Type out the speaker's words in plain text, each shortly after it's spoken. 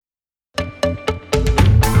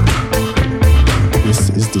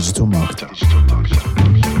is Digital Marketer.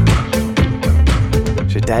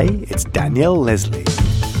 Today, it's Danielle Leslie.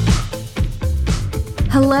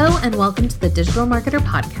 Hello and welcome to the Digital Marketer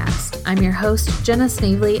Podcast. I'm your host, Jenna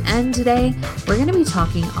Snavely, and today we're going to be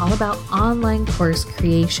talking all about online course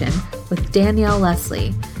creation with Danielle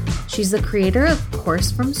Leslie. She's the creator of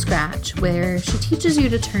Course from Scratch, where she teaches you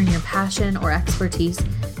to turn your passion or expertise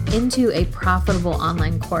into a profitable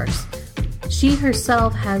online course. She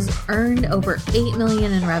herself has earned over $8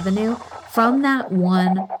 million in revenue from that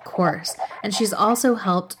one course, and she's also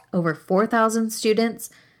helped over 4,000 students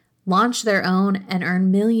launch their own and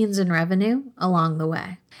earn millions in revenue along the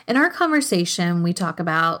way. In our conversation, we talk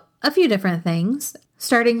about a few different things,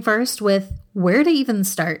 starting first with where to even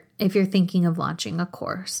start if you're thinking of launching a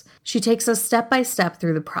course. She takes us step by step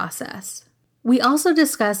through the process. We also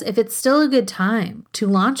discuss if it's still a good time to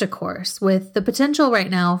launch a course with the potential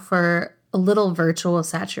right now for a little virtual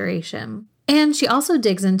saturation. And she also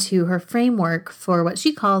digs into her framework for what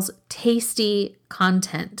she calls tasty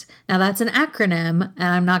content. Now that's an acronym, and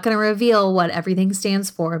I'm not going to reveal what everything stands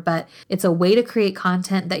for, but it's a way to create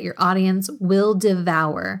content that your audience will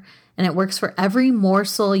devour. And it works for every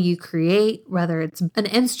morsel you create, whether it's an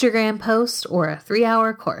Instagram post or a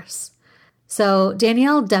 3-hour course. So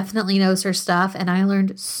Danielle definitely knows her stuff, and I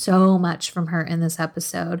learned so much from her in this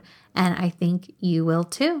episode, and I think you will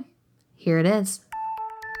too. Here it is.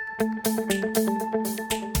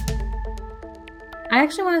 I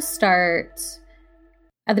actually want to start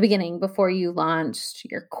at the beginning, before you launched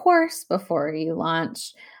your course, before you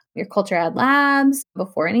launched your Culture Ad Labs,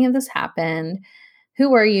 before any of this happened.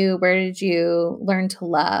 Who were you? Where did you learn to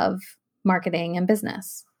love marketing and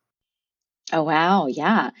business? Oh, wow.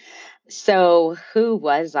 Yeah. So who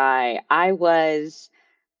was I? I was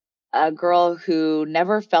a girl who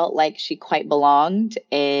never felt like she quite belonged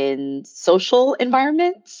in social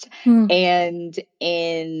environments and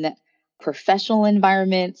in professional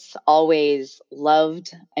environments, always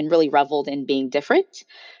loved and really reveled in being different.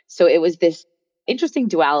 So it was this interesting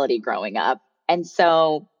duality growing up. And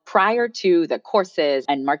so prior to the courses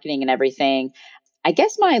and marketing and everything, I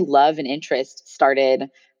guess my love and interest started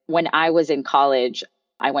when I was in college.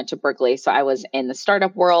 I went to Berkeley, so I was in the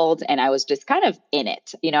startup world and I was just kind of in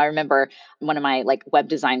it. I remember one of my web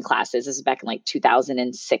design classes, this is back in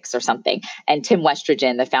 2006 or something. And Tim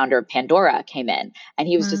Westrogen, the founder of Pandora, came in and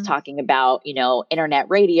he was just talking about,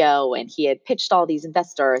 internet radio, and he had pitched all these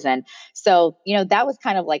investors. And so, that was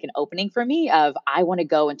kind of like an opening for me of, I want to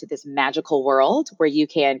go into this magical world where you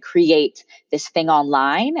can create this thing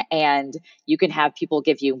online and you can have people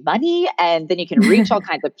give you money, and then you can reach all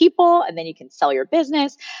kinds of people, and then you can sell your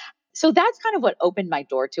business. So that's kind of what opened my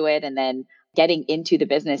door to it. And then getting into the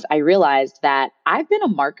business, I realized that I've been a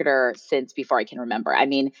marketer since before I can remember. I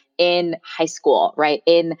mean, in high school, right?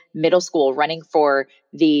 In middle school, running for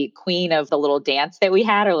the queen of the little dance that we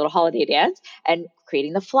had, our little holiday dance, and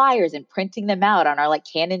creating the flyers and printing them out on our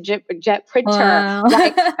Canon jet printer, Wow.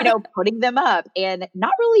 putting them up, and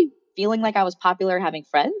not really feeling like I was popular, having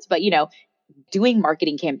friends, but, doing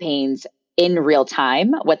marketing campaigns in real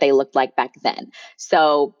time, what they looked like back then.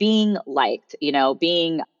 So being liked,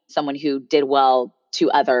 being someone who did well to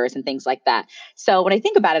others and things like that. So when I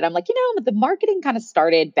think about it, I'm like, the marketing kind of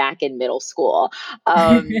started back in middle school.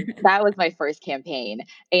 That was my first campaign.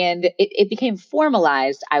 And it became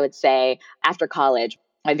formalized, I would say, after college.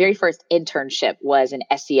 My very first internship was an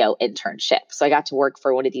SEO internship. So I got to work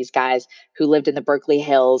for one of these guys who lived in the Berkeley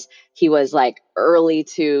Hills. He was early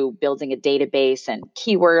to building a database and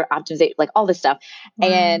keyword optimization, all this stuff. Wow.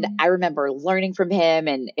 And I remember learning from him,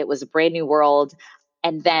 and it was a brand new world.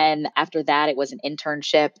 And then after that, it was an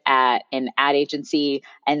internship at an ad agency,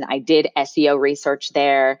 and I did SEO research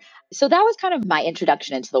there. So that was kind of my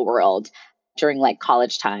introduction into the world during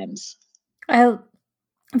college times. I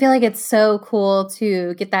feel like it's so cool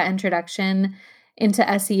to get that introduction into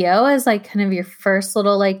SEO as kind of your first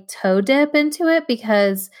little toe dip into it,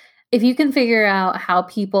 because if you can figure out how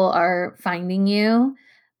people are finding you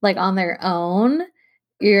on their own,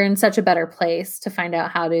 you're in such a better place to find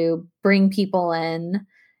out how to bring people in,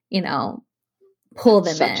 pull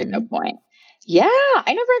them in. Such a good point. Yeah,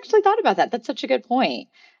 I never actually thought about that. That's such a good point.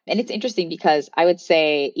 And it's interesting because I would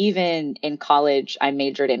say even in college, I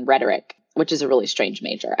majored in rhetoric, which is a really strange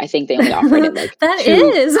major. I think they only offer it in that two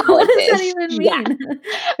is. colleges. What does that even mean?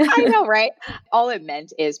 Yeah. I know, right? All it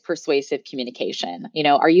meant is persuasive communication.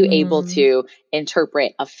 Are you able to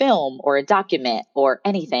interpret a film or a document or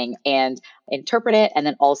anything? And interpret it and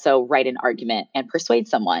then also write an argument and persuade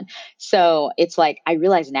someone. So it's like, I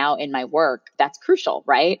realize now in my work, that's crucial,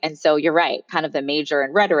 right? And so you're right, kind of the major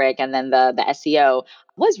in rhetoric and then the SEO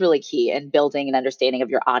was really key in building an understanding of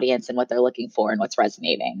your audience and what they're looking for and what's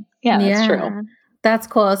resonating. Yeah, that's true. Yeah, that's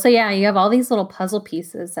cool. So yeah, you have all these little puzzle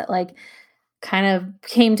pieces that like kind of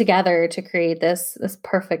came together to create this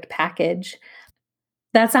perfect package.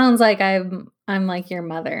 That sounds like I'm like your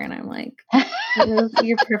mother, and I'm like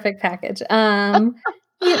your perfect package. You're I love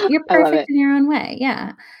it. perfect in your own way.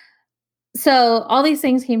 Yeah. So all these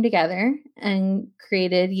things came together and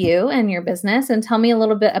created you and your business. And tell me a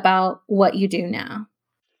little bit about what you do now.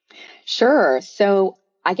 Sure. So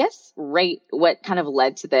I guess what kind of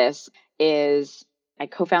led to this is I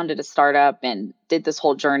co-founded a startup and did this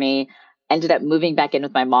whole journey, ended up moving back in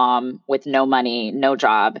with my mom with no money, no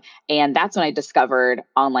job. And that's when I discovered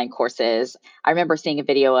online courses. I remember seeing a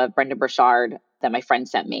video of Brendon Burchard that my friend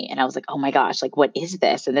sent me. And I was like, oh my gosh, like, what is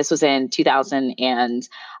this? And this was in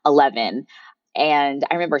 2011. And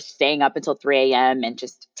I remember staying up until 3 a.m. and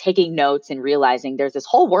just taking notes and realizing there's this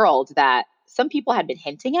whole world that some people had been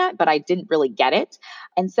hinting at, but I didn't really get it.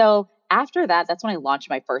 And so after that, that's when I launched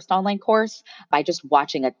my first online course by just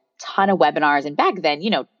watching a ton of webinars. And back then,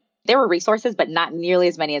 there were resources, but not nearly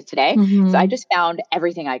as many as today. So I just found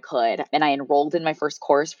everything I could. And I enrolled in my first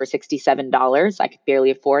course for $67. I could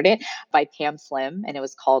barely afford it, by Pam Slim. And it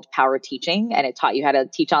was called Power of Teaching. And it taught you how to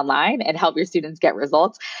teach online and help your students get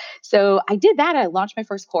results. So I did that. I launched my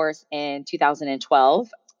first course in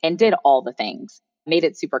 2012 and did all the things, made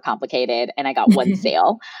it super complicated. And I got one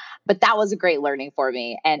sale. But that was a great learning for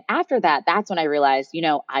me. And after that, that's when I realized,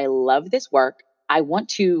 I love this work. I want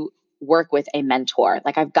to work with a mentor.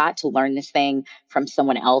 Like, I've got to learn this thing from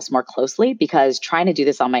someone else more closely, because trying to do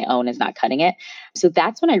this on my own is not cutting it. So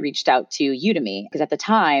that's when I reached out to Udemy, because at the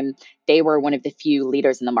time they were one of the few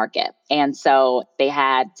leaders in the market. And so they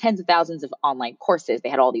had tens of thousands of online courses. They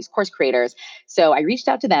had all these course creators. So I reached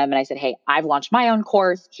out to them and I said, hey, I've launched my own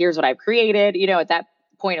course. Here's what I've created. At that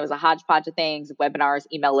point, it was a hodgepodge of things, webinars,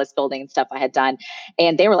 email list building and stuff I had done.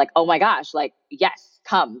 And they were like, oh my gosh, like, yes,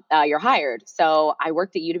 come, you're hired. So I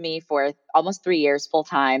worked at Udemy for almost 3 years full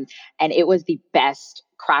time. And it was the best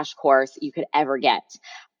crash course you could ever get.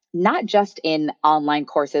 Not just in online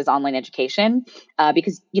courses, online education,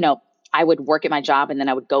 because, I would work at my job and then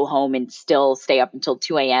I would go home and still stay up until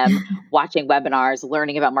 2 a.m. watching webinars,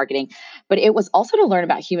 learning about marketing. But it was also to learn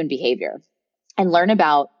about human behavior and learn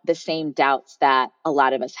about the same doubts that a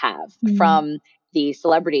lot of us have from the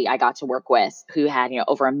celebrity I got to work with, who had,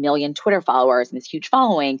 over 1 million Twitter followers and this huge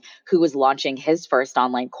following, who was launching his first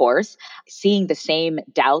online course, seeing the same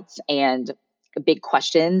doubts and big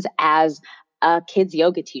questions as a kid's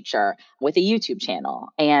yoga teacher with a YouTube channel,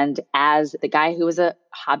 and as the guy who was a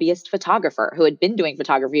hobbyist photographer who had been doing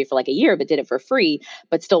photography for like a year, but did it for free,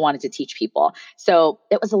 but still wanted to teach people. So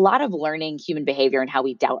it was a lot of learning human behavior and how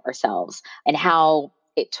we doubt ourselves, and how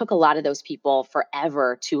it took a lot of those people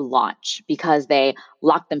forever to launch because they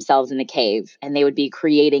locked themselves in the cave and they would be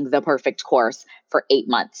creating the perfect course for 8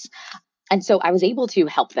 months. And so I was able to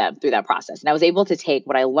help them through that process. And I was able to take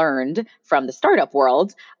what I learned from the startup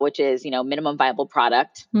world, which is, minimum viable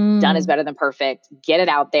product, done is better than perfect, get it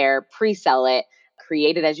out there, pre-sell it,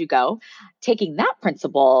 create it as you go. Taking that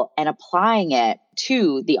principle and applying it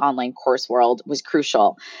to the online course world was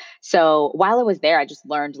crucial. So while I was there, I just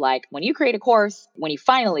learned, like, when you create a course, when you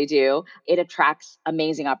finally do, it attracts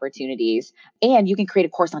amazing opportunities, and you can create a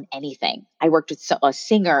course on anything. I worked with a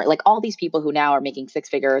singer, like all these people who now are making 6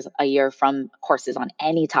 figures a year from courses on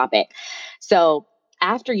any topic. So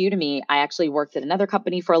after Udemy, I actually worked at another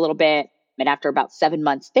company for a little bit. And after about 7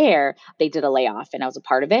 months there, they did a layoff and I was a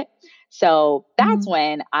part of it. So that's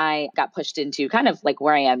when I got pushed into kind of like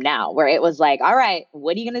where I am now, where it was like, all right,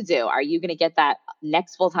 what are you going to do? Are you going to get that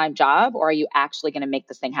next full-time job, or are you actually going to make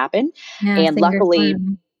this thing happen? Yeah, and luckily,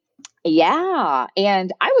 yeah.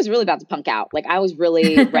 And I was really about to punk out. Like, I was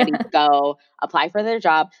really ready to go apply for their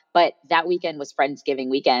job. But that weekend was Friendsgiving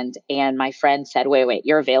weekend. And my friend said, wait,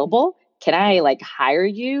 you're available? Can I hire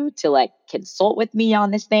you to consult with me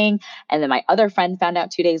on this thing? And then my other friend found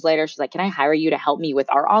out 2 days later. She's like, can I hire you to help me with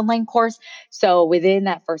our online course? So within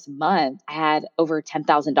that first month, I had over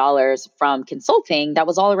 $10,000 from consulting that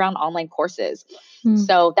was all around online courses.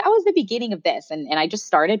 So that was the beginning of this. And I just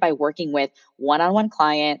started by working with one-on-one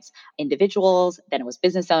clients, individuals, then it was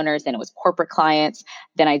business owners, then it was corporate clients.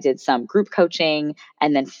 Then I did some group coaching.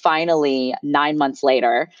 And then finally, 9 months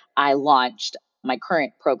later, I launched my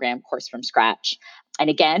current program, Course from Scratch. And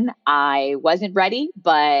again, I wasn't ready,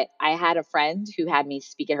 but I had a friend who had me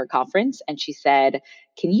speak at her conference, and she said,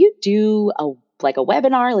 can you do a like a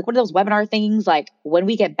webinar, like what are those webinar things like when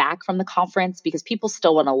we get back from the conference, because people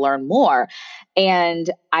still want to learn more. And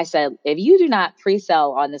I said, if you do not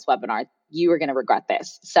pre-sell on this webinar, you are going to regret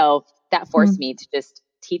this. So that forced me to just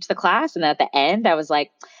teach the class. And then at the end, I was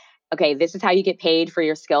like, okay, this is how you get paid for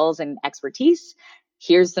your skills and expertise.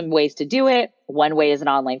 Here's some ways to do it. One way is an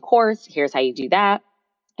online course. Here's how you do that.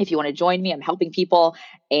 If you want to join me, I'm helping people.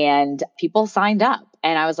 And people signed up.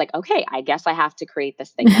 And I was like, okay, I guess I have to create this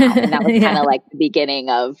thing now. And that was kind of like the beginning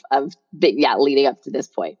of leading up to this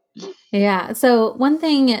point. Yeah. So one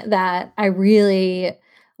thing that I really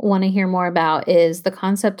want to hear more about is the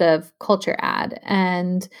concept of culture ad.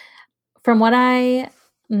 And from what I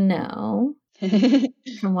know,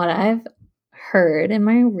 from what I've heard in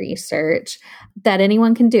my research, that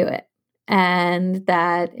anyone can do it and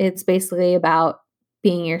that it's basically about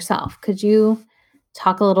being yourself. Could you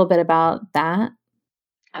talk a little bit about that?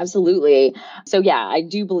 Absolutely. So yeah, I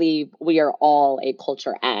do believe we are all a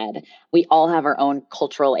culture ad. We all have our own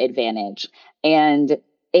cultural advantage. And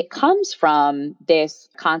it comes from this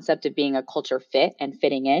concept of being a culture fit and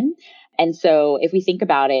fitting in. And so if we think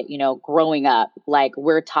about it, growing up, like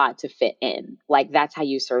we're taught to fit in, like that's how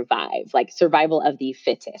you survive, like survival of the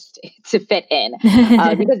fittest to fit in.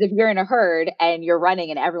 Because if you're in a herd and you're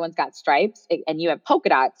running and everyone's got stripes and you have polka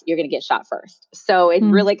dots, you're going to get shot first. So it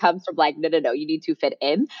really comes from like, no, you need to fit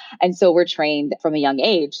in. And so we're trained from a young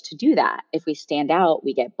age to do that. If we stand out,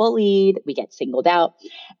 we get bullied, we get singled out.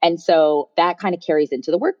 And so that kind of carries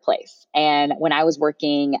into the workplace. And when I was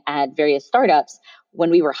working at various startups, when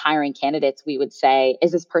we were hiring candidates, we would say,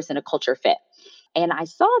 is this person a culture fit? And I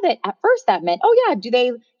saw that at first that meant, oh yeah, do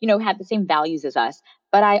they, have the same values as us?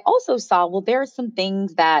 But I also saw, well, there are some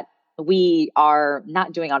things that we are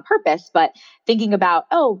not doing on purpose, but thinking about,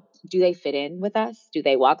 oh, do they fit in with us? Do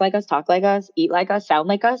they walk like us, talk like us, eat like us, sound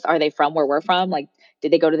like us? Are they from where we're from? Like,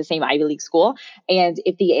 did they go to the same Ivy League school? And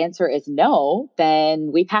if the answer is no,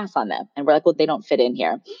 then we pass on them. And we're like, well, they don't fit in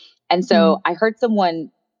here. And so I heard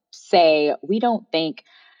someone say, we don't think,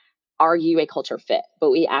 are you a culture fit?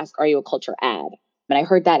 But we ask, are you a culture ad? And I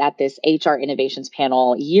heard that at this HR innovations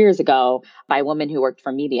panel years ago by a woman who worked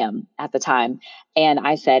for Medium at the time. And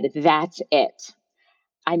I said, that's it.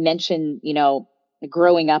 I mentioned,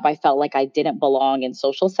 growing up, I felt like I didn't belong in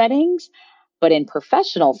social settings, but in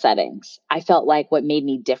professional settings, I felt like what made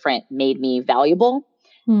me different made me valuable.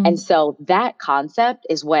 And so that concept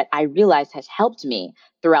is what I realized has helped me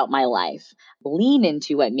throughout my life. Lean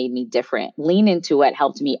into what made me different, lean into what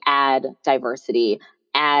helped me add diversity,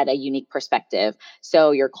 add a unique perspective.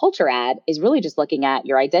 So your culture ad is really just looking at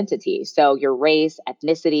your identity. So your race,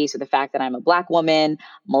 ethnicity. So the fact that I'm a Black woman,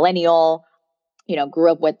 millennial,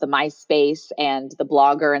 grew up with the MySpace and the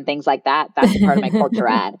blogger and things like that. That's part of my culture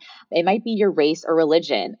ad. It might be your race or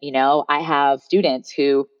religion. I have students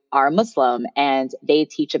who are Muslim and they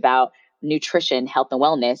teach about nutrition, health and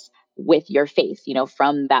wellness with your faith,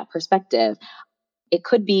 from that perspective. It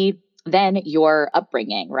could be then your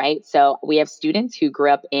upbringing, right? So we have students who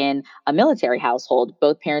grew up in a military household.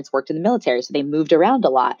 Both parents worked in the military, so they moved around a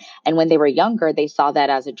lot. And when they were younger, they saw that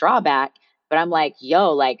as a drawback. But I'm like,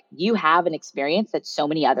 like you have an experience that so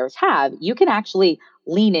many others have. You can actually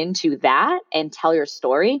lean into that and tell your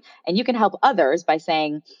story. And you can help others by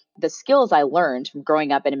saying, the skills I learned from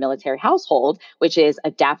growing up in a military household, which is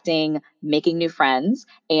adapting, making new friends,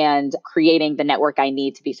 and creating the network I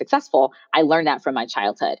need to be successful. I learned that from my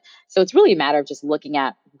childhood. So it's really a matter of just looking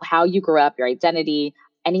at how you grew up, your identity,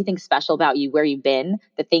 anything special about you, where you've been,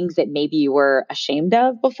 the things that maybe you were ashamed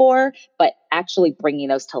of before, but actually bringing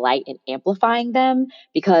those to light and amplifying them,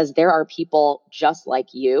 because there are people just like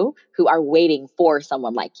you who are waiting for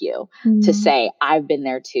someone like you to say, I've been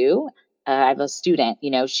there too. I have a student,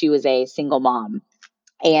 she was a single mom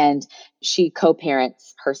and she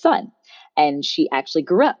co-parents her son, and she actually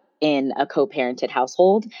grew up in a co-parented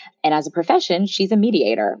household. And as a profession, she's a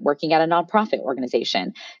mediator working at a nonprofit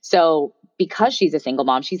organization. So because she's a single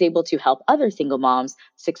mom, she's able to help other single moms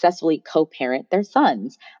successfully co-parent their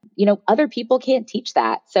sons. Other people can't teach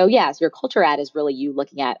that. So yes, your culture ad is really you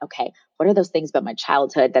looking at, okay, what are those things about my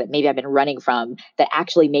childhood that maybe I've been running from that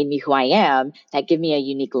actually made me who I am, that give me a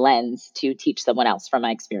unique lens to teach someone else from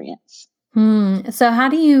my experience. So how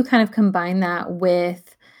do you kind of combine that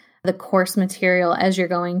with the course material as you're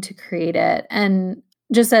going to create it? And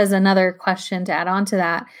just as another question to add on to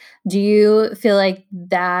that, do you feel like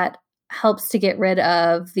that helps to get rid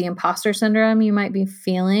of the imposter syndrome you might be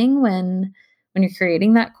feeling when you're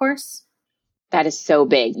creating that course? That is so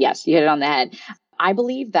big. Yes, you hit it on the head. I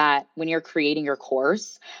believe that when you're creating your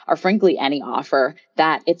course, or frankly, any offer,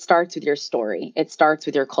 that it starts with your story. It starts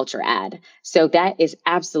with your culture ad. So that is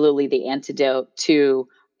absolutely the antidote to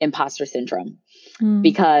imposter syndrome. Mm.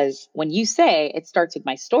 Because when you say it starts with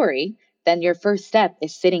my story, then your first step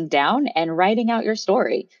is sitting down and writing out your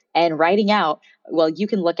story and writing out, well, you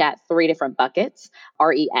can look at three different buckets,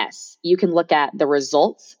 RES. You can look at the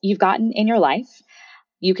results you've gotten in your life.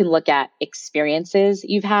 You can look at experiences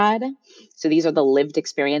you've had. So these are the lived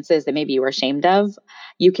experiences that maybe you were ashamed of.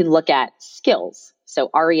 You can look at skills.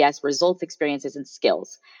 So RES, results, experiences, and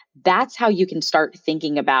skills. That's how you can start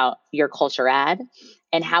thinking about your culture ad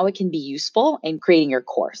and how it can be useful in creating your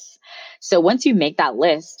course. So once you make that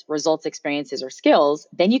list, results, experiences, or skills,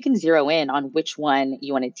 then you can zero in on which one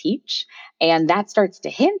you want to teach. And that starts to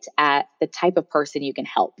hint at the type of person you can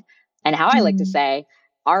help. And how I like to say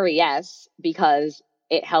RES, because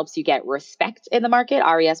it helps you get respect in the market,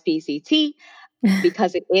 RESPCT,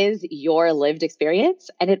 because it is your lived experience.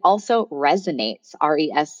 And it also resonates,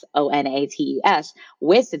 RESONATES,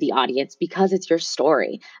 with the audience because it's your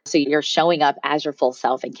story. So you're showing up as your full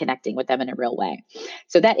self and connecting with them in a real way.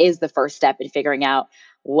 So that is the first step in figuring out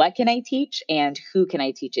what can I teach and who can I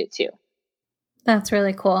teach it to. That's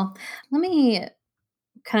really cool. Let me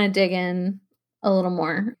kind of dig in a little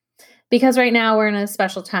more, because right now we're in a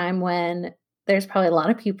special time when there's probably a lot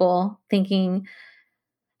of people thinking,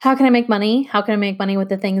 how can I make money? How can I make money with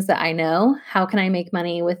the things that I know? How can I make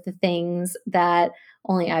money with the things that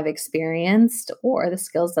only I've experienced or the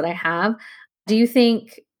skills that I have? Do you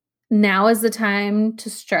think now is the time to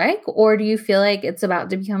strike, or do you feel like it's about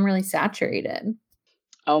to become really saturated?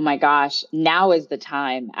 Oh my gosh, now is the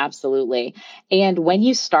time. Absolutely. And when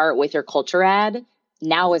you start with your culture ad,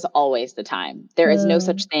 now is always the time. There is no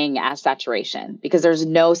such thing as saturation because there's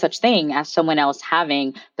no such thing as someone else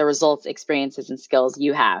having the results, experiences, and skills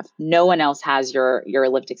you have. No one else has your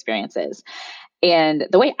lived experiences. And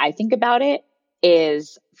the way I think about it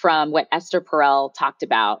is from what Esther Perel talked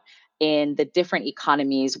about in the different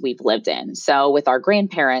economies we've lived in. So with our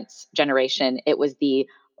grandparents' generation, it was the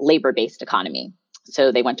labor-based economy.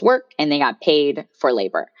 So they went to work and they got paid for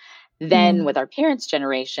labor. Then with our parents'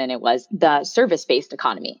 generation, it was the service-based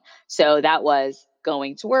economy. So that was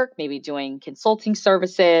going to work, maybe doing consulting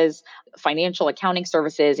services, financial accounting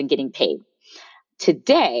services, and getting paid.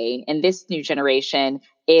 Today, in this new generation,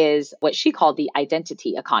 is what she called the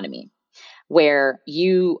identity economy, where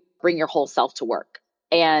you bring your whole self to work.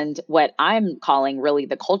 And what I'm calling really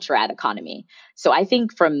the culture ad economy. So I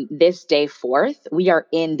think from this day forth, we are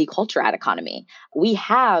in the culture ad economy. We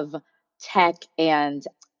have tech and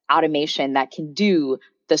automation that can do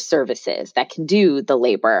the services, that can do the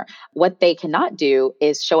labor. What they cannot do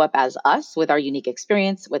is show up as us with our unique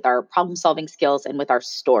experience, with our problem solving skills, and with our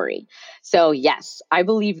story. So yes, I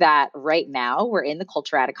believe that right now we're in the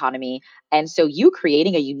culture ad economy. And so you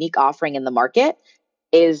creating a unique offering in the market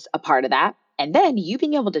is a part of that. And then you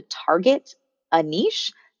being able to target a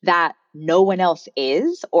niche that no one else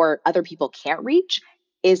is or other people can't reach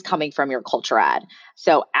is coming from your culture ad.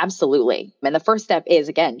 So absolutely. And the first step is,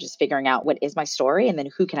 again, just figuring out what is my story and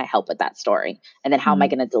then who can I help with that story? And then how am I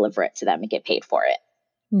going to deliver it to them and get paid for it?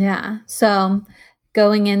 Yeah. So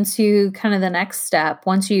going into kind of the next step,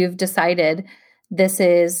 once you've decided this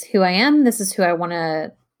is who I am, this is who I want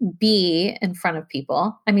to be in front of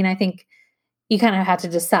people. I mean, I think you kind of have to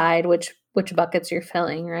decide which buckets you're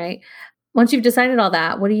filling, right? Once you've decided all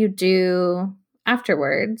that, what do you do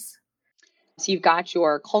afterwards? So you've got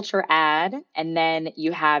your culture ad and then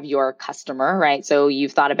you have your customer, right? So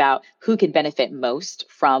you've thought about who could benefit most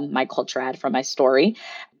from my culture ad, from my story.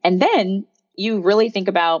 And then you really think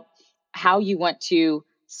about how you want to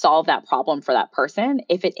solve that problem for that person.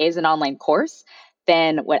 If it is an online course,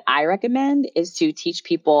 then what I recommend is to teach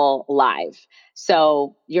people live.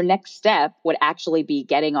 So your next step would actually be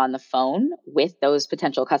getting on the phone with those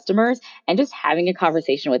potential customers and just having a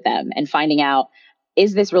conversation with them and finding out,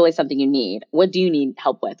 is this really something you need? What do you need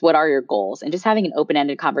help with? What are your goals? And just having an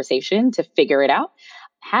open-ended conversation to figure it out.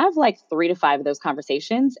 Have like 3 to 5 of those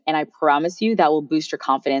conversations. And I promise you that will boost your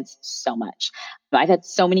confidence so much. I've had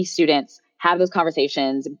so many students have those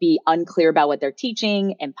conversations, be unclear about what they're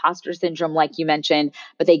teaching, imposter syndrome, like you mentioned,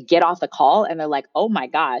 but they get off the call and they're like, oh my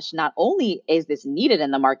gosh, not only is this needed in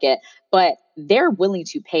the market, but they're willing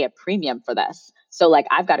to pay a premium for this. So like,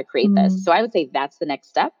 I've got to create this. So I would say that's the next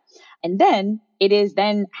step. And then it is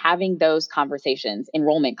then having those conversations,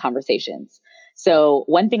 enrollment conversations. So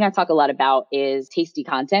one thing I talk a lot about is tasty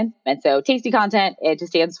content. And so tasty content, it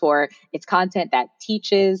just stands for it's content that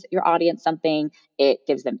teaches your audience something. It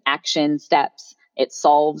gives them action steps. It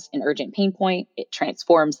solves an urgent pain point. It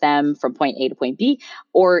transforms them from point A to point B,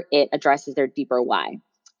 or it addresses their deeper why.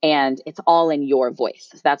 And it's all in your voice.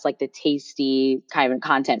 So that's like the tasty kind of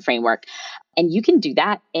content framework. And you can do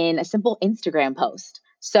that in a simple Instagram post.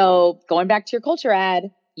 So going back to your culture ad,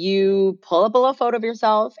 you pull up a little photo of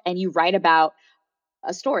yourself and you write about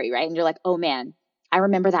a story, right? And you're like, oh man, I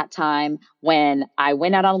remember that time when I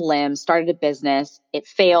went out on a limb, started a business, it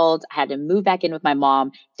failed. I had to move back in with my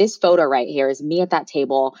mom. This photo right here is me at that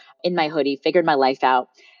table in my hoodie, figured my life out.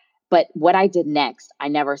 But what I did next, I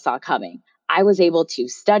never saw coming. I was able to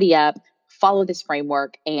study up, follow this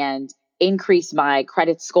framework, and increase my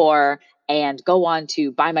credit score and go on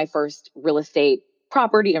to buy my first real estate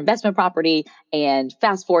property, investment property. And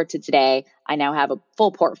fast forward to today, I now have a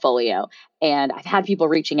full portfolio. And I've had people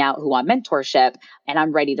reaching out who want mentorship, and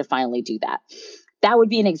I'm ready to finally do that. That would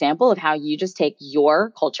be an example of how you just take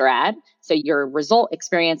your culture ad, so your result,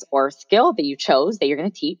 experience, or skill that you chose that you're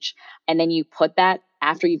going to teach, and then you put that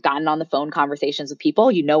after you've gotten on the phone conversations with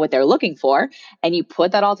people, you know what they're looking for, and you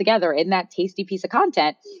put that all together in that tasty piece of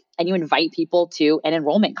content, and you invite people to an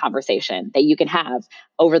enrollment conversation that you can have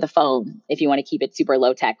over the phone if you want to keep it super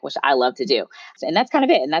low tech, which I love to do. And that's kind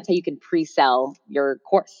of it. And that's how you can pre-sell your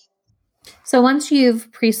course. So once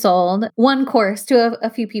you've pre-sold one course to a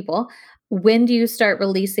few people, when do you start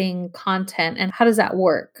releasing content and how does that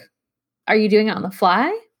work? Are you doing it on the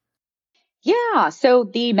fly? Yeah. So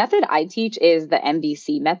the method I teach is the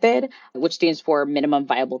MVC method, which stands for minimum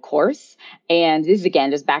viable course. And this is, again,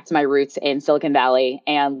 just back to my roots in Silicon Valley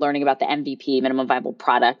and learning about the MVP, minimum viable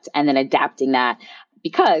product, and then adapting that,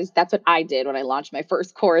 because that's what I did when I launched my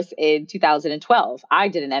first course in 2012. I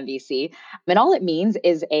did an MVC, and all it means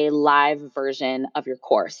is a live version of your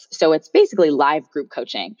course. So it's basically live group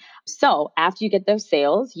coaching. So after you get those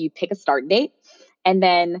sales, you pick a start date. And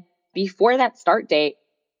then before that start date,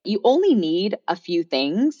 you only need a few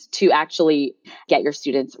things to actually get your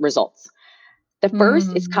students results. The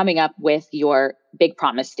first is coming up with your big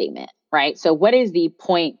promise statement, right? So what is the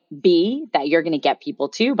point B that you're going to get people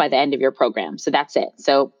to by the end of your program? So that's it.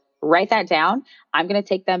 So write that down. I'm going to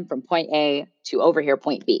take them from point A to over here,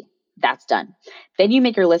 point B. That's done. Then you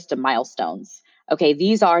make your list of milestones. Okay,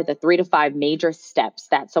 these are the 3 to 5 major steps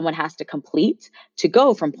that someone has to complete to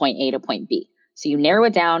go from point A to point B. So you narrow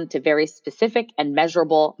it down to very specific and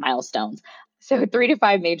measurable milestones. So 3 to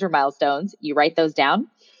 5 major milestones, you write those down.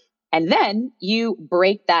 And then you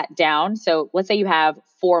break that down. So let's say you have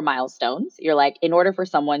 4 milestones. You're like, in order for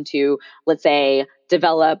someone to, let's say,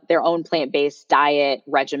 develop their own plant-based diet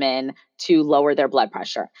regimen to lower their blood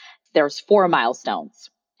pressure, there's 4 milestones.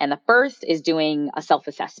 And the first is doing a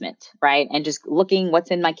self-assessment, right? And just looking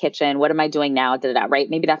what's in my kitchen, what am I doing now, right?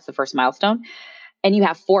 Maybe that's the first milestone. And you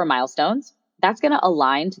have 4 milestones. That's going to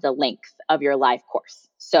align to the length of your live course.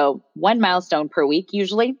 So 1 milestone per week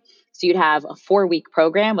usually. So you'd have a 4-week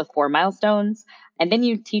program with 4 milestones, and then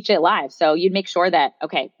you teach it live. So you'd make sure that,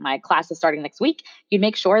 okay, my class is starting next week. You'd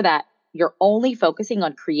make sure that you're only focusing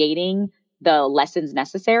on creating the lessons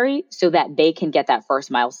necessary so that they can get that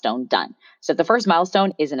first milestone done. So the first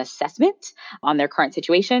milestone is an assessment on their current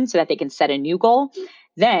situation so that they can set a new goal.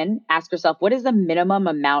 Then ask yourself, what is the minimum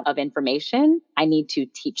amount of information I need to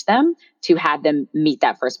teach them to have them meet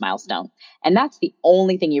that first milestone? And that's the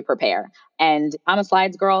only thing you prepare. And I'm a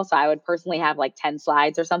slides girl, so I would personally have like 10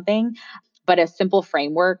 slides or something. But a simple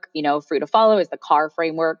framework, for you to follow is the CAR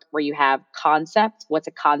framework, where you have concept. What's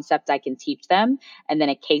a concept I can teach them? And then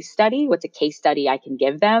a case study. What's a case study I can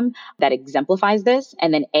give them that exemplifies this?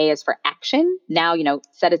 And then A is for action. Now,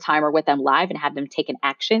 set a timer with them live and have them take an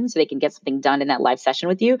action so they can get something done in that live session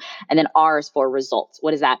with you. And then R is for results.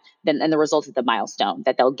 What is that? Then and the result is the milestone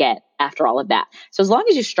that they'll get after all of that. So as long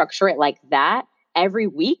as you structure it like that, every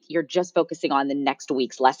week you're just focusing on the next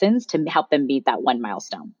week's lessons to help them meet that 1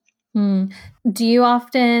 milestone. Do you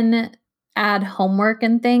often add homework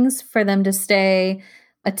and things for them to stay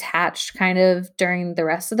attached kind of during the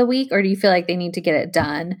rest of the week? Or do you feel like they need to get it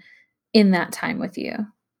done in that time with you?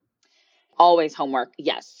 Always homework.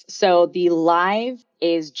 Yes. So the live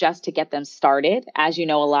is just to get them started. As you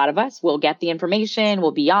know, a lot of us will get the information, we'll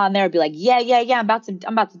be on there, be like, yeah, I'm about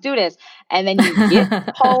to do this. And then you get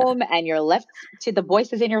home and you're left to the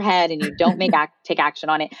voices in your head and you don't take action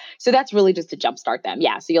on it. So that's really just to jumpstart them.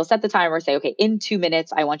 Yeah. So you'll set the timer, say, okay, in 2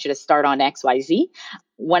 minutes, I want you to start on XYZ.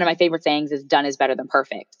 One of my favorite sayings is done is better than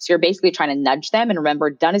perfect. So you're basically trying to nudge them and remember,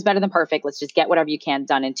 done is better than perfect. Let's just get whatever you can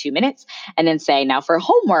done in 2 minutes. And then say, now for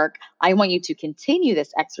homework, I want you to continue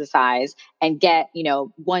this exercise and get,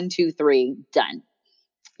 1, 2, 3 done.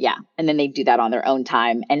 Yeah. And then they do that on their own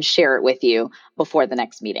time and share it with you before the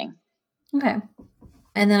next meeting. Okay.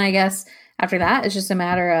 And then I guess after that, it's just a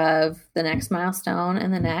matter of the next milestone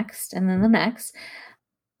and the next, and then the next.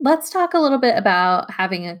 Let's talk a little bit about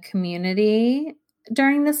having a community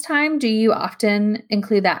during this time. Do you often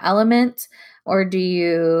include that element, or do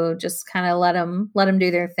you just kind of let them do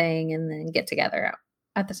their thing and then get together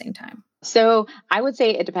at the same time? So I would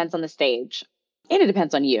say it depends on the stage and it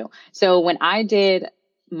depends on you. So when I did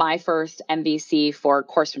my first MVC for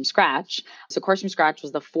Course from Scratch, so Course from Scratch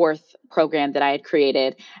was the fourth program that I had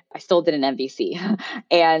created. I still did an MVC.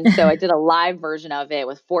 And so I did a live version of it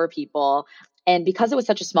with 4 people. And because it was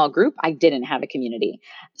such a small group, I didn't have a community.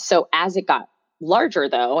 So as it got larger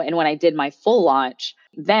though, and when I did my full launch,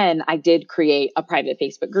 then I did create a private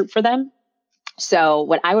Facebook group for them. So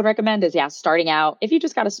what I would recommend is, starting out, if you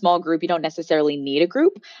just got a small group, you don't necessarily need a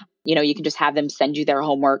group. You can just have them send you their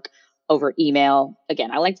homework over email.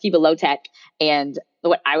 Again, I like to keep it low tech. And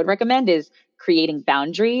what I would recommend is creating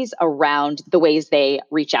boundaries around the ways they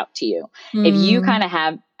reach out to you. If you kind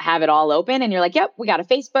of have it all open and you're like, yep, we got a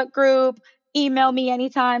Facebook group, email me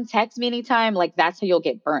anytime, text me anytime, like that's how you'll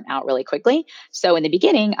get burnt out really quickly. So in the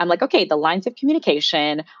beginning, I'm like, okay, the lines of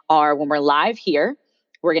communication are when we're live here.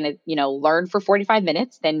 We're going to, learn for 45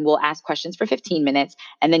 minutes. Then we'll ask questions for 15 minutes.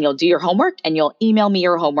 And then you'll do your homework and you'll email me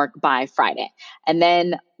your homework by Friday. And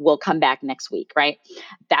then we'll come back next week, right?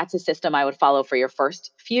 That's a system I would follow for your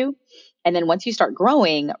first few. And then once you start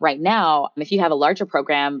growing, right now, if you have a larger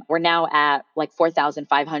program, we're now at like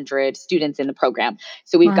 4,500 students in the program.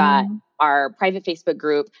 So we've got our private Facebook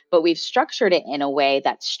group, but we've structured it in a way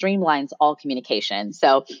that streamlines all communication.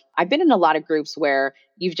 So I've been in a lot of groups where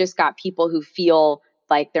you've just got people who feel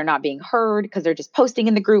like they're not being heard because they're just posting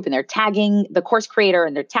in the group and they're tagging the course creator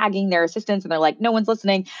and they're tagging their assistants and they're like, no one's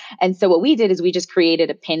listening. And so what we did is we just created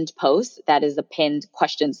a pinned post that is a pinned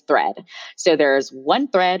questions thread. So there's one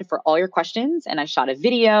thread for all your questions. And I shot a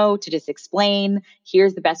video to just explain,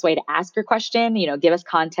 here's the best way to ask your question. Give us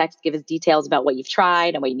context, give us details about what you've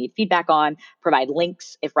tried and what you need feedback on, provide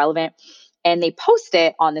links if relevant. And they post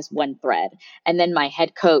it on this one thread. And then my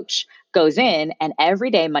head coach goes in and every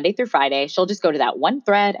day, Monday through Friday, she'll just go to that one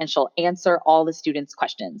thread and she'll answer all the students'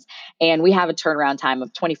 questions. And we have a turnaround time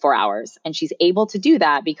of 24 hours. And she's able to do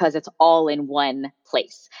that because it's all in one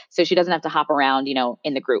place. So she doesn't have to hop around,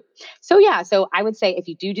 in the group. So I would say if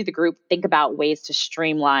you do the group, think about ways to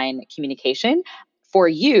streamline communication for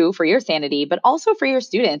you, for your sanity, but also for your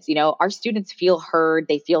students. Our students feel heard,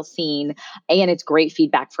 they feel seen, and it's great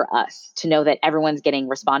feedback for us to know that everyone's getting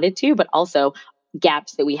responded to, but also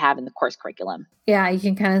gaps that we have in the course curriculum. Yeah, you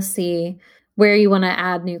can kind of see where you want to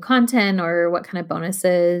add new content or what kind of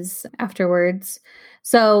bonuses afterwards.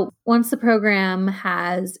 So once the program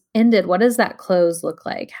has ended, what does that close look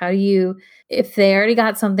like? How do you, if they already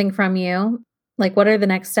got something from you, like what are the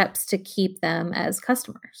next steps to keep them as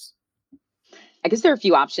customers? I guess there are a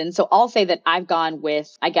few options. So I'll say that I've gone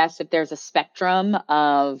with, I guess if there's a spectrum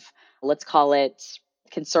of, let's call it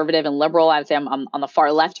conservative and liberal, I would say I'm on the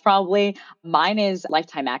far left probably. Mine is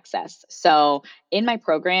lifetime access. So in my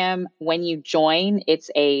program, when you join, it's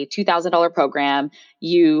a $2,000 program.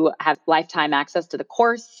 You have lifetime access to the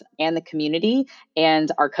course and the community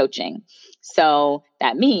and our coaching. So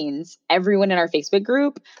that means everyone in our Facebook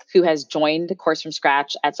group who has joined Course from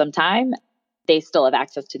Scratch at some time, they still have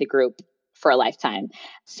access to the group for a lifetime.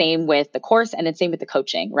 Same with the course and then same with the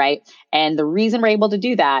coaching, right? And the reason we're able to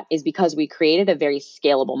do that is because we created a very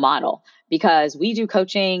scalable model, because we do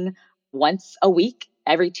coaching once a week,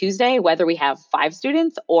 every Tuesday, whether we have 5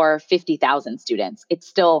 students or 50,000 students. It's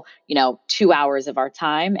still, 2 hours of our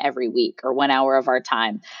time every week or 1 hour of our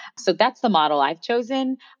time. So that's the model I've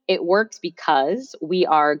chosen. It works because we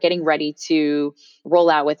are getting ready to roll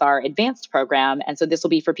out with our advanced program. And so this will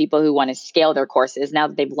be for people who want to scale their courses now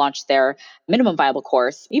that they've launched their minimum viable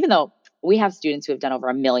course, even though we have students who have done over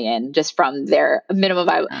 1 million just from their minimum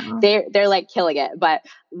viable. Wow. They're like killing it. But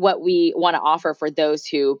what we want to offer for those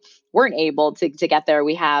who weren't able to get there,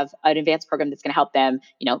 we have an advanced program that's going to help them,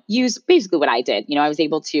 use basically what I did. I was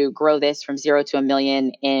able to grow this from 0 to 1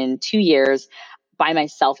 million in 2 years by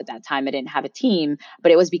myself at that time. I didn't have a team,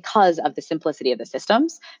 but it was because of the simplicity of the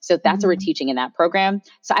systems. So that's what we're teaching in that program.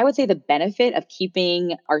 So I would say the benefit of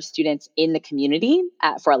keeping our students in the community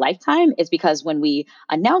for a lifetime is because when we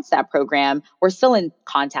announce that program, we're still in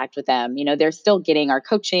contact with them. They're still getting our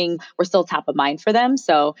coaching. We're still top of mind for them.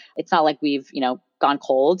 So it's not like we've, gone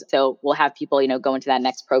cold. So we'll have people, go into that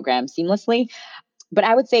next program seamlessly. But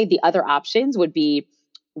I would say the other options would be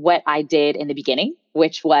what I did in the beginning,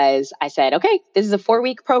 which was I said, okay, this is a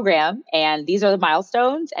 4-week program and these are the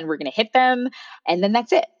milestones and we're going to hit them. And then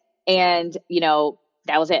that's it. And,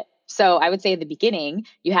 that was it. So I would say in the beginning,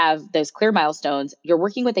 you have those clear milestones. You're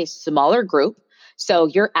working with a smaller group. So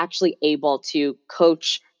you're actually able to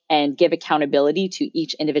coach and give accountability to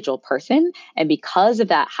each individual person. And because of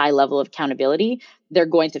that high level of accountability, they're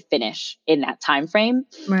going to finish in that time frame.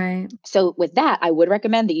 Right. So with that, I would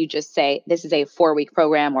recommend that you just say, this is a 4-week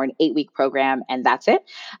program or an 8-week program, and that's it.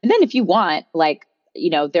 And then if you want, like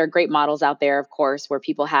There are great models out there, of course, where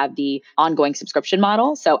people have the ongoing subscription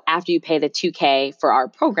model. So after you pay the 2K for our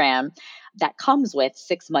program, that comes with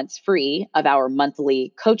 6 months free of our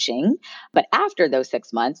monthly coaching. But after those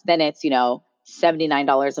 6 months, then it's,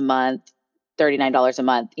 $79 a month, $39 a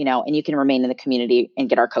month, and you can remain in the community and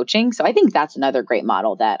get our coaching. So I think that's another great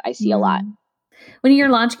model that I see a lot. When you're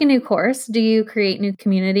launching a new course, do you create new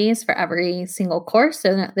communities for every single course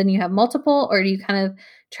so that then you have multiple, or do you kind of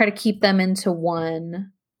try to keep them into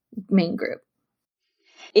one main group?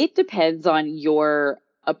 It depends on your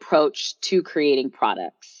approach to creating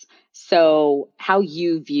products. So how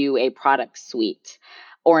you view a product suite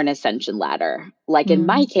or an ascension ladder. Like in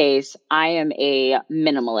my case, I am a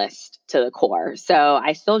minimalist to the core. So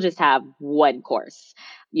I still just have one course,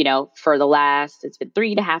 for it's been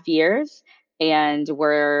 3.5 years, and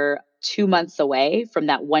we're 2 months away from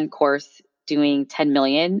that one course doing 10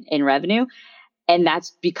 million in revenue. And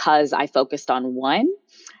that's because I focused on one.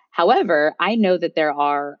 However, I know that there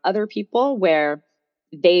are other people where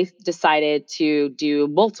they've decided to do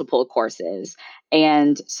multiple courses.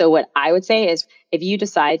 And so what I would say is if you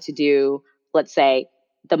decide to do, let's say,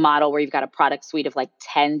 the model where you've got a product suite of like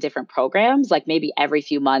 10 different programs, like maybe every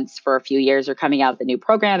few months for a few years you're coming out with a new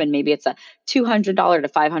program, and maybe it's a $200 to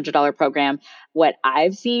 $500 program. What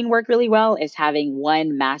I've seen work really well is having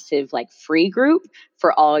one massive like free group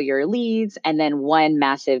for all your leads, and then one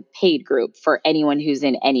massive paid group for anyone who's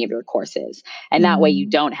in any of your courses. And that way you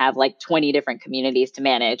don't have like 20 different communities to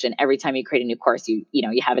manage. And every time you create a new course, you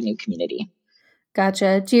have a new community.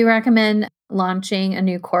 Gotcha. Do you recommend launching a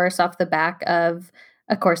new course off the back of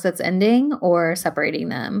a course that's ending, or separating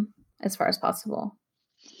them as far as possible?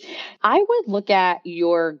 I would look at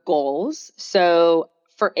your goals. So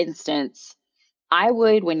for instance, I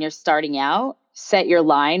would, when you're starting out, set your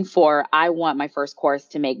line for, I want my first course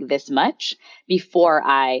to make this much before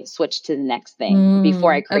I switch to the next thing,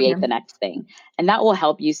 before I create the next thing. And that will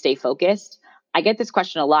help you stay focused. I get this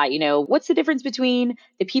question a lot, what's the difference between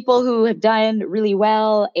the people who have done really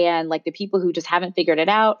well and like the people who just haven't figured it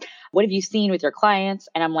out? What have you seen with your clients?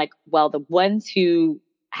 And I'm like, well, the ones who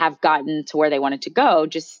have gotten to where they wanted to go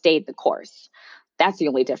just stayed the course. That's the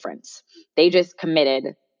only difference. They just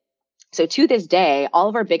committed. So to this day, all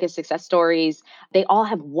of our biggest success stories, they all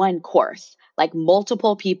have one course. Like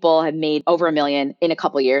multiple people have made over $1 million in a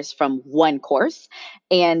couple of years from one course.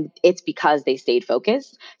 And it's because they stayed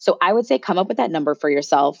focused. So I would say come up with that number for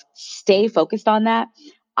yourself. Stay focused on that.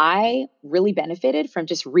 I really benefited from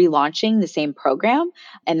just relaunching the same program.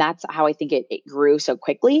 And that's how I think it grew so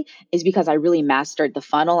quickly, is because I really mastered the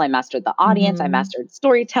funnel. I mastered the audience. I mastered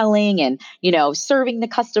storytelling and, serving the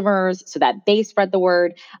customers so that they spread the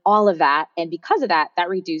word, all of that. And because of that, that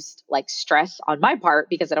reduced like stress on my part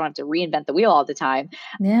because I don't have to reinvent the wheel all the time.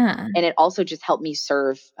 Yeah. And it also just helped me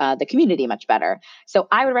serve the community much better. So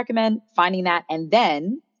I would recommend finding that. And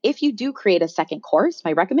then if you do create a second course,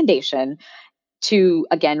 my recommendation to,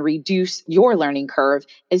 again, reduce your learning curve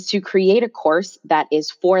is to create a course that is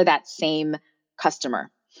for that same customer.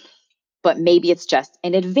 But maybe it's just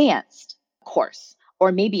an advanced course,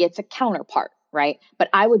 or maybe it's a counterpart, right? But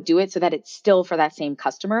I would do it so that it's still for that same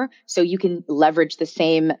customer. So you can leverage the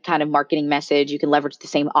same kind of marketing message. You can leverage the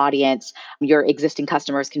same audience. Your existing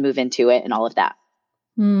customers can move into it and all of that.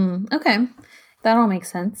 Okay. That all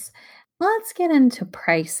makes sense. Let's get into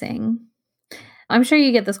pricing. I'm sure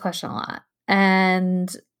you get this question a lot.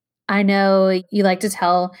 And I know you like to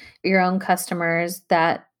tell your own customers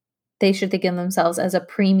that they should think of themselves as a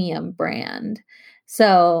premium brand.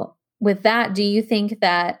 So with that, do you think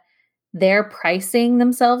that they're pricing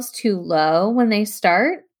themselves too low when they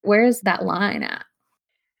start? Where is that line at?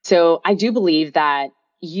 So I do believe that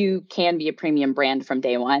you can be a premium brand from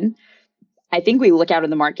day one. I think we look out in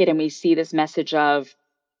the market and we see this message of,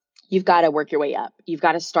 you've got to work your way up. You've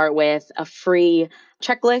got to start with a free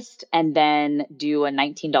checklist and then do a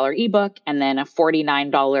 $19 ebook and then a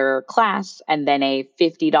 $49 class and then a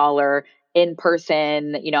 $50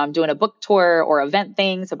 in-person, I'm doing a book tour or event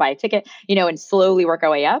thing. So buy a ticket, and slowly work our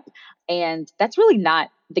way up. And that's really not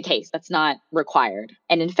the case. That's not required.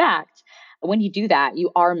 And in fact, when you do that, you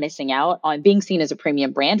are missing out on being seen as a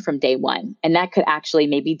premium brand from day one. And that could actually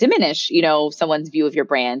maybe diminish, someone's view of your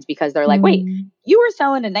brand because they're like, wait, you were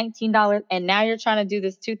selling a $19 and now you're trying to do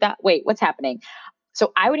this $2,000. Wait, what's happening?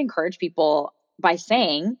 So I would encourage people by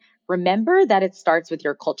saying, remember that it starts with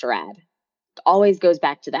your culture ad. It always goes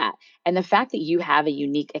back to that. And the fact that you have a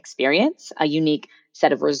unique experience, a unique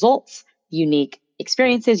set of results, unique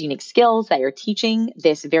experiences, unique skills that you're teaching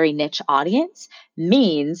this very niche audience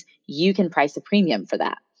means you can price a premium for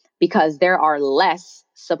that because there are less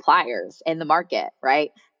suppliers in the market,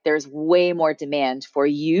 right? there's way more demand for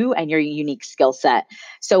you and your unique skill set.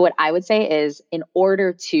 So what I would say is, in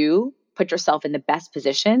order to put yourself in the best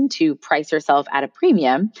position to price yourself at a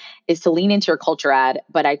premium, is to lean into your culture ad.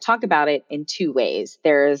 But I talk about it in two ways.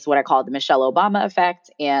 There's what I call the Michelle Obama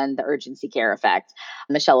effect and the urgency care effect.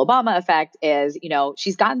 Michelle Obama effect is,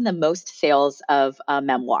 she's gotten the most sales of a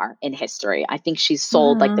memoir in history. I think she's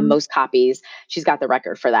sold like the most copies. She's got the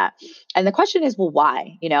record for that. And the question is, well,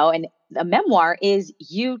 why? And a memoir is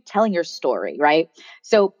you telling your story, right?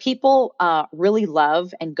 So people really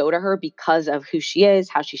love and go to her because of who she is,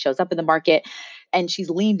 how she shows up in the market, and she's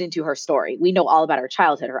leaned into her story. We know all about her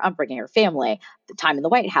childhood, her upbringing, her family, the time in the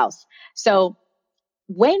White House. So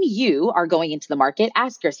when you are going into the market,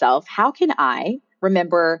 ask yourself, how can I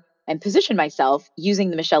remember and position myself using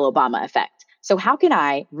the Michelle Obama effect? So how can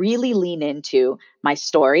I really lean into my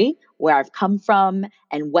story, where I've come from,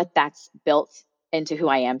 and what that's built into who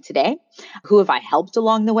I am today? Who have I helped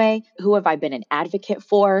along the way? Who have I been an advocate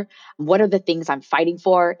for? What are the things I'm fighting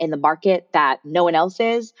for in the market that no one else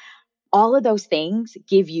is? All of those things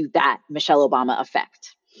give you that Michelle Obama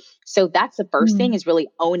effect. So that's the first thing, is really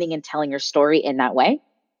owning and telling your story in that way.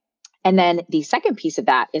 And then the second piece of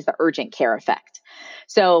that is the urgent care effect.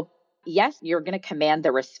 So yes, you're going to command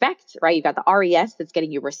the respect, right? You've got the RES that's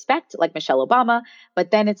getting you respect, like Michelle Obama.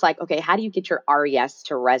 But then it's like, okay, how do you get your RES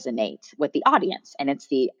to resonate with the audience? And it's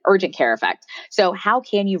the urgent care effect. So how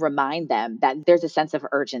can you remind them that there's a sense of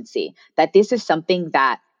urgency, that this is something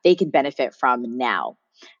that they can benefit from now,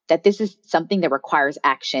 that this is something that requires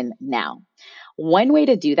action now? One way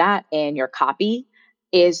to do that in your copy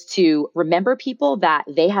is to remember people that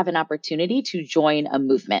they have an opportunity to join a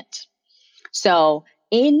movement. So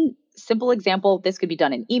in simple example, this could be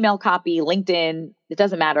done in email copy, LinkedIn, it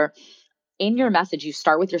doesn't matter. In your message, you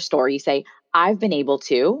start with your story. You say, I've been able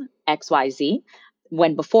to XYZ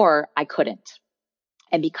when before I couldn't.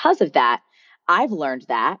 And because of that, I've learned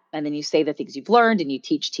that. And then you say the things you've learned, and you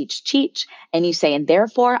teach. And you say, and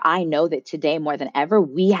therefore, I know that today more than ever,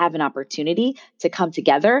 we have an opportunity to come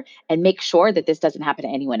together and make sure that this doesn't happen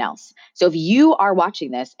to anyone else. So if you are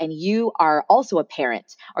watching this and you are also a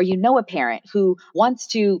parent, or you know a parent who wants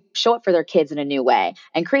to show up for their kids in a new way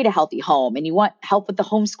and create a healthy home, and you want help with the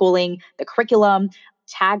homeschooling, the curriculum,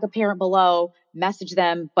 tag a parent below, message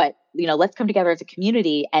them, but let's come together as a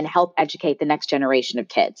community and help educate the next generation of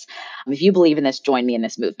kids. If you believe in this, join me in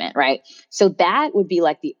this movement, right? So that would be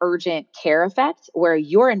like the urgent care effect, where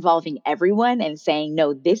you're involving everyone and saying,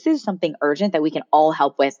 no, this is something urgent that we can all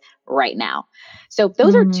help with right now. So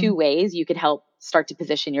those are two ways you could help start to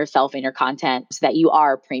position yourself in your content so that you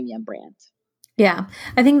are a premium brand. Yeah.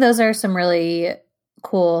 I think those are some really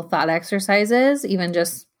cool thought exercises. Even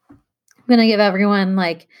just, I'm going to give everyone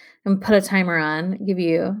and put a timer on, give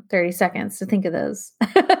you 30 seconds to think of those.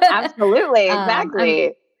 Absolutely. Exactly.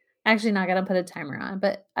 I'm actually not going to put a timer on,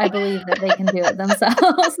 but I believe that they can do it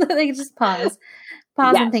themselves. They can just pause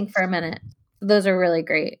yes. and think for a minute. Those are really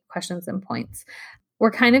great questions and points.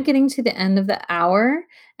 We're kind of getting to the end of the hour.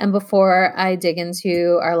 And before I dig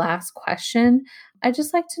into our last question, I'd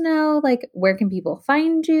just like to know, where can people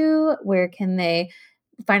find you? Where can they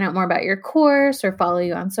find out more about your course or follow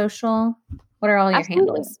you on social? What are all your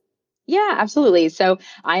handles? Yeah, absolutely. So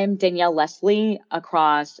I am Danielle Leslie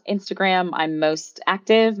across Instagram. I'm most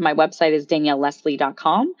active. My website is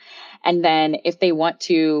danielleleslie.com. And then if they want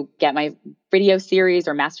to get my video series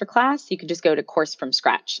or masterclass, you can just go to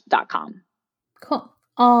coursefromscratch.com. Cool.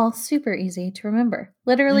 All super easy to remember.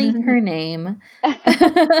 Literally her name.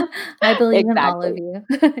 I believe in all of you.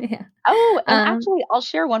 Yeah. Oh, and actually, I'll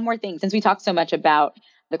share one more thing. Since we talked so much about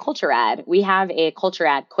the culture ad, we have a culture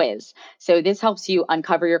ad quiz. So this helps you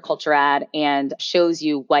uncover your culture ad and shows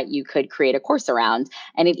you what you could create a course around.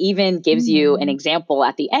 And it even gives you an example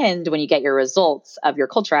at the end when you get your results of your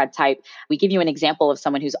culture ad type. We give you an example of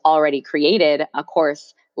someone who's already created a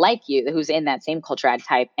course like you, who's in that same culture ad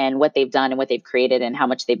type, and what they've done and what they've created and how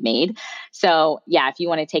much they've made. So yeah, if you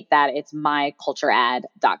want to take that, it's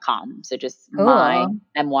myculturead.com. So just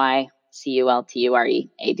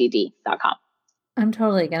mycultureadd.com. I'm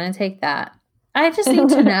totally going to take that. I just need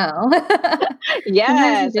to know.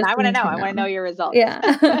 Yes. And I want to know. I want to know your results. Yeah.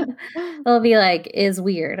 It'll be is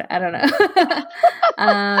weird. I don't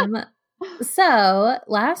know. So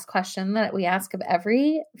last question that we ask of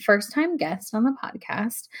every first-time guest on the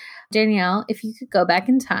podcast. Danielle, if you could go back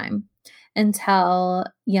in time and tell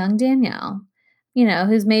young Danielle,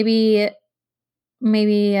 who's maybe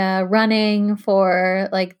running for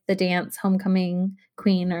the dance homecoming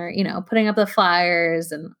queen, or, putting up the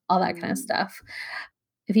flyers and all that kind of stuff.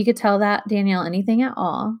 If you could tell that Danielle anything at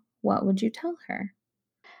all, what would you tell her?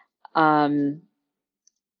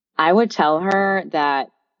 I would tell her that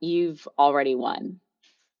you've already won.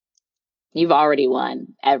 You've already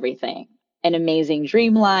won everything. An amazing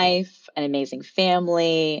dream life, an amazing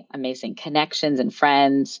family, amazing connections and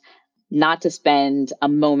friends, not to spend a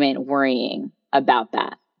moment worrying about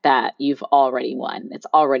that you've already won. It's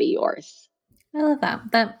already yours. I love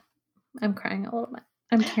that. I'm crying a little bit.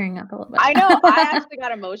 I'm tearing up a little bit. I know. I actually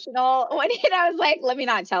got emotional when I was like, let me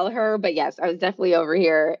not tell her. But yes, I was definitely over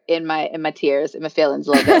here in my tears, in my feelings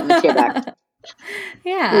a little bit, in the tear duct.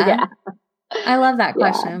 Yeah. I love that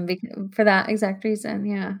Yeah. question for that exact reason.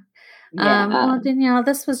 Yeah. Yeah. Well, Danielle,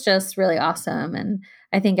 this was just really awesome. And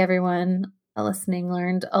I think everyone listening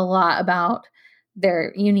learned a lot about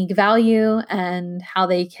their unique value and how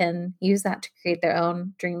they can use that to create their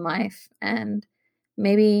own dream life. And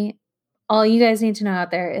maybe all you guys need to know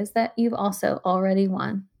out there is that you've also already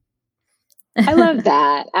won. I love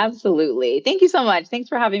that. Absolutely. Thank you so much. Thanks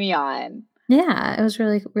for having me on. Yeah, it was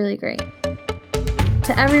really, really great.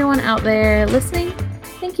 To everyone out there listening,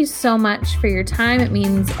 thank you so much for your time. It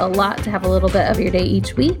means a lot to have a little bit of your day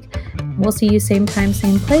each week. We'll see you same time,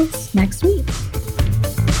 same place next week.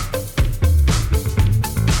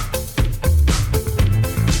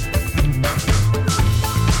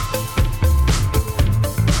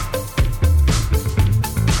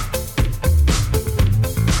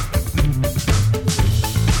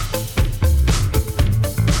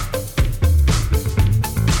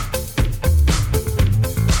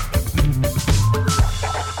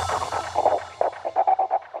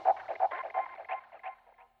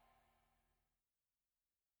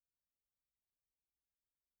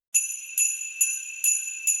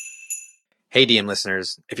 Hey DM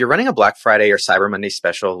listeners, if you're running a Black Friday or Cyber Monday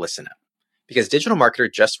special, listen up. Because Digital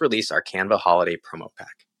Marketer just released our Canva Holiday Promo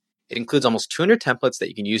Pack. It includes almost 200 templates that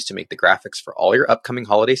you can use to make the graphics for all your upcoming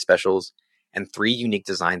holiday specials and 3 unique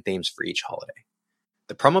design themes for each holiday.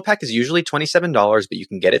 The promo pack is usually $27, but you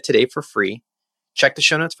can get it today for free. Check the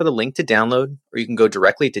show notes for the link to download, or you can go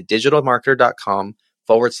directly to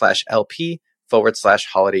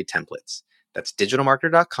digitalmarketer.com/LP/holiday templates. That's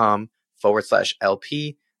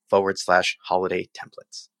digitalmarketer.com/LP/holiday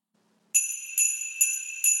templates.